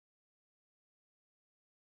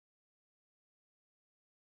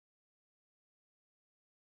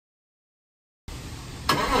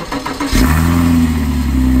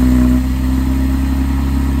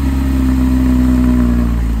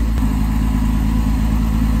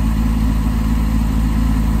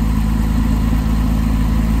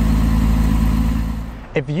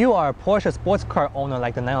If you are a Porsche sports car owner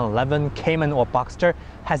like the 911, Cayman or Boxster,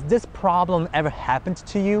 has this problem ever happened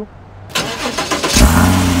to you?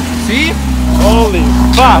 See? Holy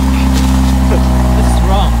fuck! This is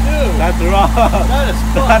wrong. Dude, that's wrong. That is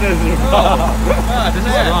fuck. That is wrong. God, this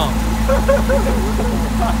is wrong.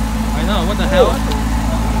 I know, what the hell?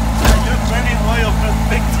 You're burning oil for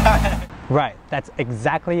big time. Right, that's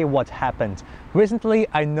exactly what happened. Recently,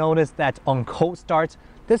 I noticed that on cold starts,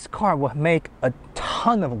 this car will make a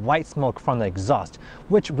ton of white smoke from the exhaust,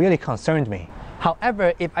 which really concerned me.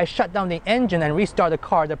 However, if I shut down the engine and restart the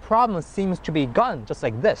car, the problem seems to be gone, just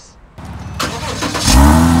like this.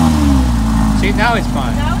 See, now it's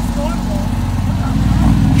fine. Now it's normal.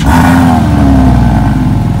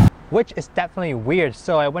 Which is definitely weird,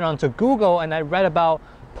 so I went on to Google and I read about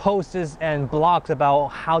posts and blogs about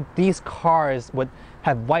how these cars would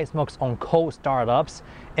have white smokes on cold startups,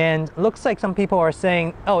 and looks like some people are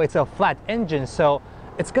saying, oh, it's a flat engine, so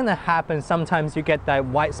it's gonna happen. Sometimes you get that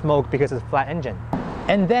white smoke because it's a flat engine.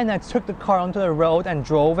 And then I took the car onto the road and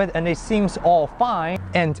drove it, and it seems all fine,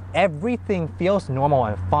 and everything feels normal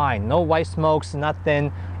and fine. No white smokes,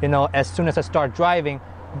 nothing, you know, as soon as I start driving.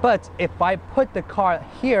 But if I put the car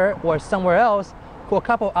here or somewhere else for a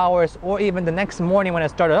couple hours, or even the next morning when I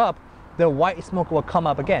start it up, the white smoke will come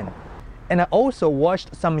up again. And I also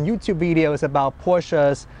watched some YouTube videos about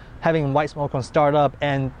Porsches having white smoke on startup,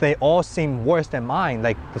 and they all seem worse than mine.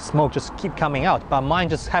 Like the smoke just keep coming out, but mine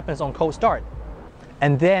just happens on cold start.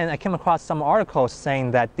 And then I came across some articles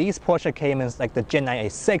saying that these Porsche Caymans, like the Gen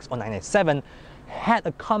 986 or 987, had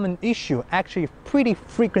a common issue, actually pretty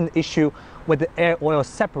frequent issue, with the air oil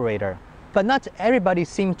separator. But not everybody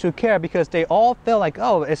seemed to care because they all feel like,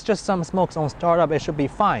 oh, it's just some smokes on startup, it should be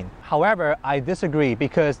fine. However, I disagree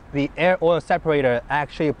because the air oil separator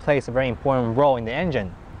actually plays a very important role in the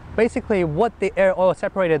engine. Basically, what the air oil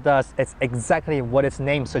separator does is exactly what its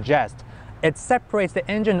name suggests. It separates the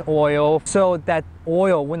engine oil so that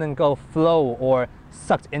oil wouldn't go flow or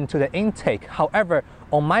sucked into the intake. However,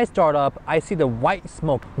 on my startup, I see the white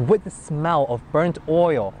smoke with the smell of burnt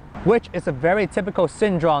oil, which is a very typical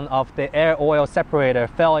syndrome of the air oil separator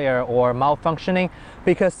failure or malfunctioning,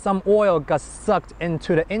 because some oil got sucked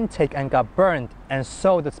into the intake and got burned, and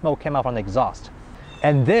so the smoke came out from the exhaust.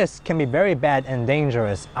 And this can be very bad and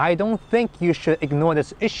dangerous. I don't think you should ignore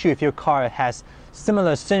this issue if your car has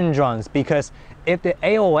similar syndromes, because if the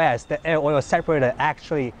AOS, the air oil separator,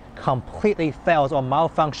 actually completely fails or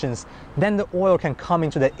malfunctions, then the oil can come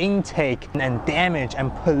into the intake and damage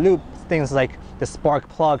and pollute things like the spark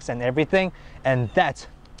plugs and everything, and that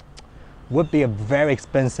would be a very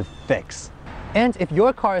expensive fix. And if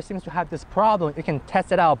your car seems to have this problem, you can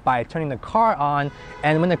test it out by turning the car on,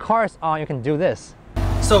 and when the car is on, you can do this.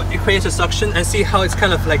 So it creates a suction, and see how it's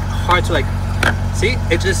kind of like hard to see?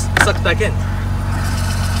 It just sucks back in.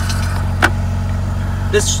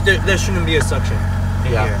 There shouldn't be a suction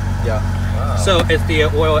in here. Yeah. Wow. So it's the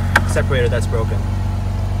oil separator that's broken.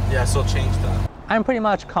 Yeah, so change that. I'm pretty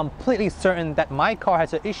much completely certain that my car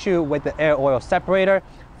has an issue with the air oil separator.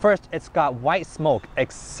 First, it's got white smoke,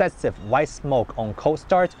 excessive white smoke on cold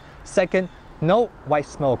start. Second, no white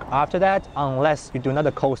smoke after that, unless you do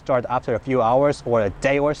another cold start after a few hours or a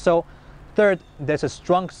day or so. Third, there's a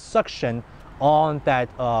strong suction on that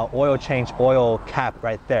oil change oil cap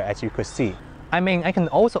right there, as you could see. I mean, I can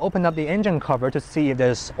also open up the engine cover to see if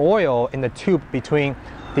there's oil in the tube between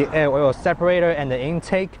the air oil separator and the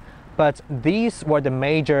intake, but these were the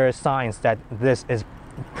major signs that this is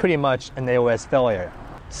pretty much an AOS failure.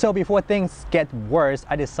 So before things get worse,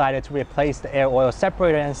 I decided to replace the air oil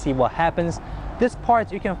separator and see what happens. This part,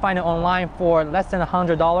 you can find it online for less than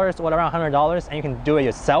 $100 or around $100, and you can do it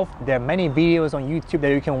yourself. There are many videos on YouTube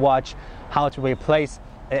that you can watch how to replace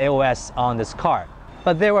the AOS on this car.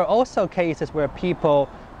 But there were also cases where people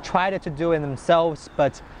tried to do it themselves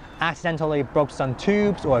but accidentally broke some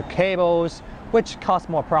tubes or cables, which caused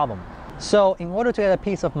more problem. So in order to get a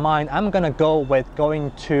peace of mind, I'm gonna go with going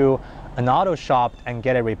to an auto shop and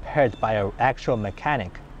get it repaired by an actual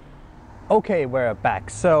mechanic. Okay, we're back.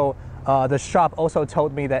 So the shop also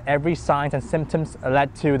told me that every signs and symptoms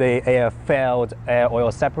led to the failed air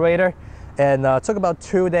oil separator, and took about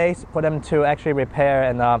 2 days for them to actually repair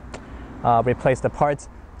and replace the parts.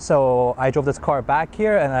 So I drove this car back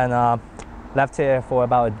here and then left it for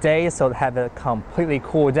about a day, so to have it completely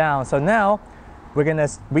cool down. So now we're gonna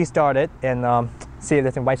restart it and see if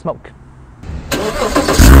there's any white smoke.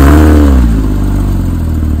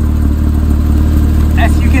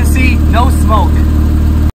 As you can see, no smoke.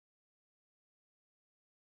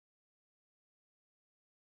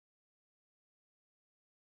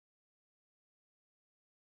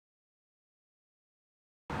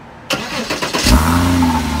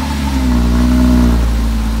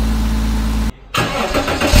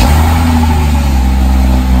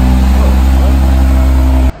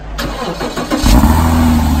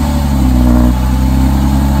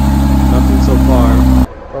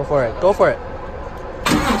 Go for it.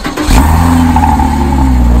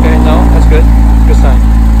 Okay, no, that's good. Good sign.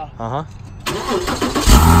 Uh-huh.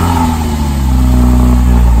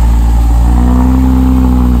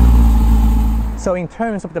 So in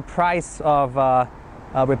terms of the price of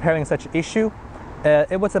repairing such issue,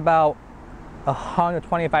 it was about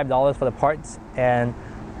 $125 for the parts and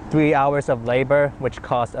 3 hours of labor, which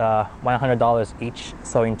cost $100 each.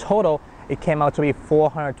 So in total, it came out to be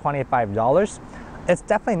 $425. It's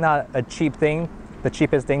definitely not a cheap thing, the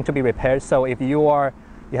cheapest thing to be repaired. So if you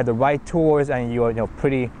have the right tools and you are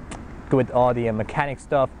pretty good with all the mechanic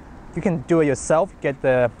stuff, you can do it yourself,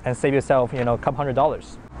 and save yourself a couple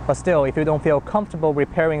 $100s. But still, if you don't feel comfortable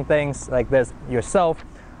repairing things like this yourself,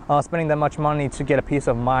 spending that much money to get a peace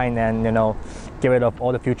of mind and get rid of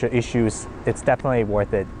all the future issues, it's definitely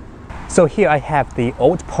worth it. So here I have the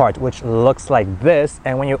old part, which looks like this,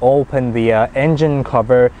 and when you open the engine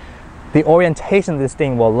cover, the orientation of this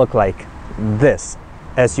thing will look like this,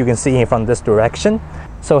 as you can see from this direction.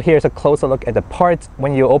 So here's a closer look at the part.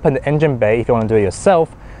 When you open the engine bay, if you want to do it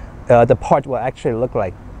yourself, the part will actually look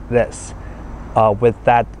like this, with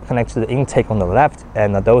that connected to the intake on the left,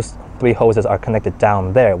 and those 3 hoses are connected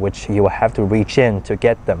down there, which you will have to reach in to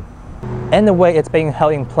get them. And the way it's being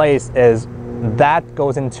held in place is that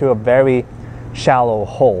goes into a very shallow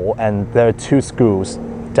hole, and there are 2 screws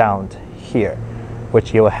down here,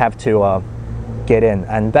 which you will have to get in,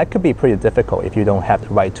 and that could be pretty difficult if you don't have the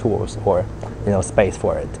right tools or space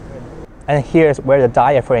for it. And here's where the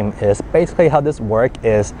diaphragm is. Basically how this works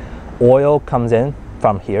is oil comes in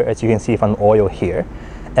from here, as you can see from oil here,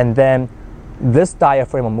 and then this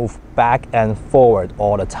diaphragm will move back and forward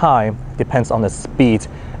all the time, depends on the speed,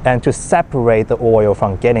 and to separate the oil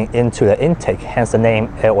from getting into the intake, hence the name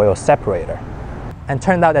oil separator. And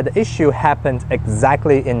turned out that the issue happened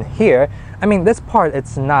exactly in here. I mean, this part,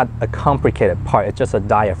 it's not a complicated part, it's just a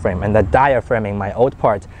diaphragm, and the diaphragm in my old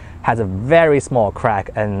part has a very small crack,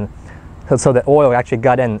 and so the oil actually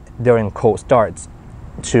got in during cold starts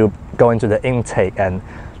to go into the intake, and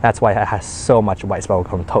that's why it has so much white smoke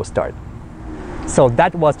from cold start. So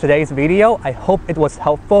that was today's video. I hope it was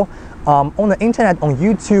helpful. On the internet, on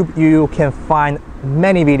YouTube, you can find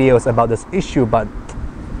many videos about this issue, but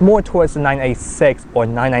more towards the 986 or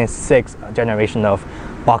 996 generation of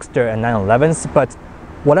Boxster and 911s. But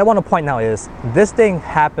what I want to point out is this thing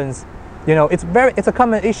happens, it's a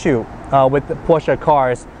common issue with the Porsche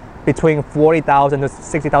cars between 40,000 to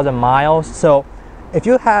 60,000 miles. So if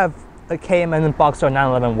you have a Cayman, Boxster,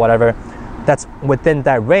 911, whatever, that's within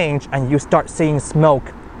that range, and you start seeing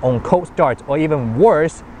smoke on cold starts, or even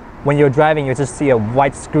worse, when you're driving, you just see a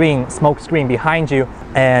white smoke screen behind you,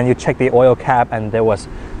 and you check the oil cap and there was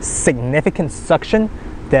significant suction,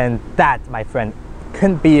 then that, my friend,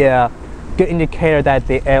 could be a good indicator that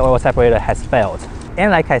the air oil separator has failed.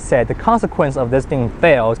 And like I said, the consequence of this thing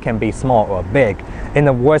fails can be small or big. In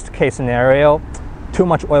the worst case scenario, too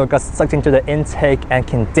much oil gets sucked into the intake and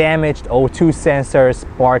can damage the O2 sensors,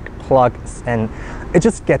 spark plugs, and it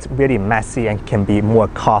just gets really messy and can be more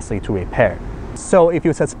costly to repair. So if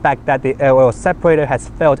you suspect that the air oil separator has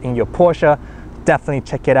failed in your Porsche, definitely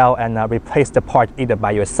check it out and replace the part either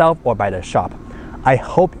by yourself or by the shop. I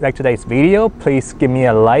hope you liked today's video. Please give me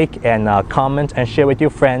a like and comment and share with your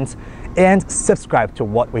friends, and subscribe to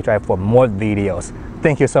What We Drive for more videos.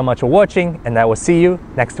 Thank you so much for watching, and I will see you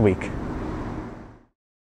next week.